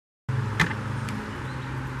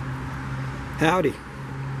Howdy.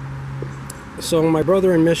 So my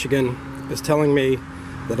brother in Michigan is telling me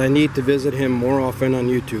that I need to visit him more often on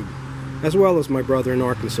YouTube, as well as my brother in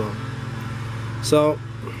Arkansas. So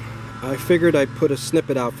I figured I'd put a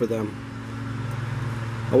snippet out for them.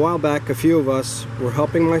 A while back, a few of us were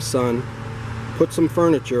helping my son put some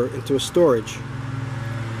furniture into a storage.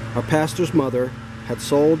 Our pastor's mother had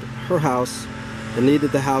sold her house and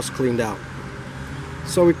needed the house cleaned out.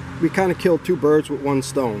 So we kind of killed two birds with one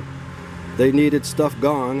stone. They needed stuff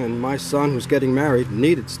gone, and my son, who's getting married,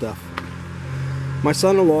 needed stuff. My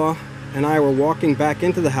son-in-law and I were walking back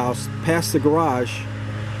into the house past the garage,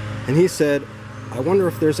 and he said, "I wonder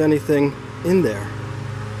if there's anything in there."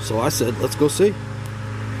 So I said, "Let's go see."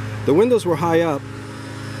 The windows were high up,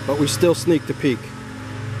 but we still sneaked a peek.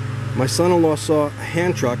 My son-in-law saw a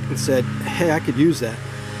hand truck and said, "Hey, I could use that."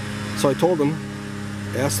 So I told him,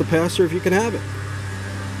 "Ask the pastor if you can have it."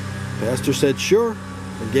 The pastor said, "Sure,"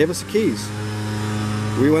 and gave us the keys.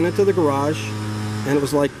 We went into the garage, and it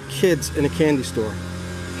was like kids in a candy store.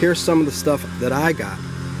 Here's some of the stuff that I got.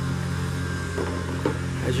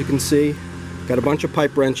 As you can see, got a bunch of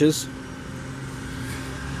pipe wrenches,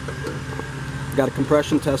 got a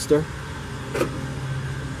compression tester,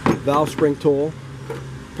 valve spring tool,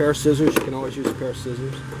 pair of scissors. You can always use a pair of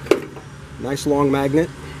scissors. Nice long magnet,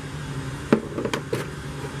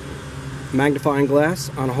 magnifying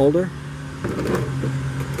glass on a holder,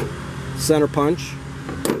 center punch,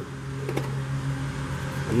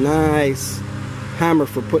 a nice hammer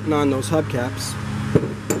for putting on those hubcaps,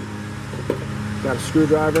 got a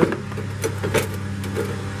screwdriver,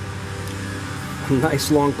 a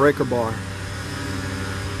nice long breaker bar,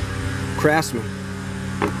 Craftsman,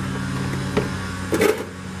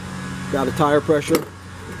 got a tire pressure,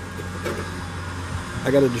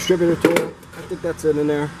 I got a distributor tool. I think that's it in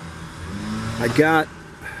there. I got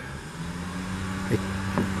a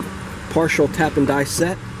partial tap and die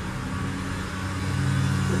set.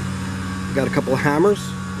 Got a couple of hammers,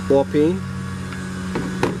 ball peen.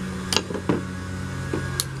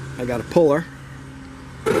 I got a puller,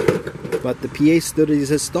 but the pièce de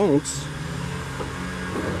résistance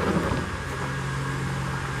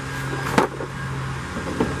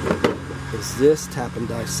is this tap and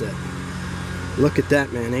die set. Look at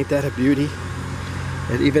that, man! Ain't that a beauty?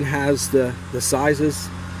 It even has the sizes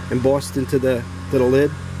embossed into the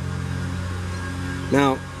lid.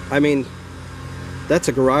 Now, I mean, that's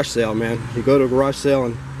a garage sale, man. You go to a garage sale,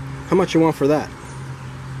 and how much you want for that?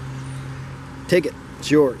 Take it. It's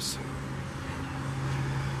yours.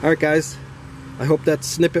 Alright, guys. I hope that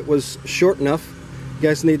snippet was short enough. You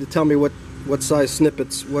guys need to tell me what size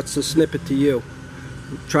snippets. What's a snippet to you?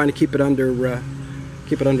 I'm trying to keep it under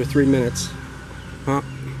 3 minutes. Huh?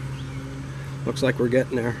 Looks like we're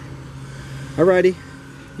getting there. Alrighty.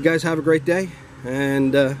 You guys have a great day,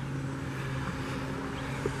 and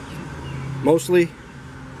mostly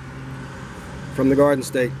from the Garden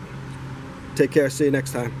State. Take care. See you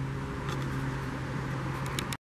next time.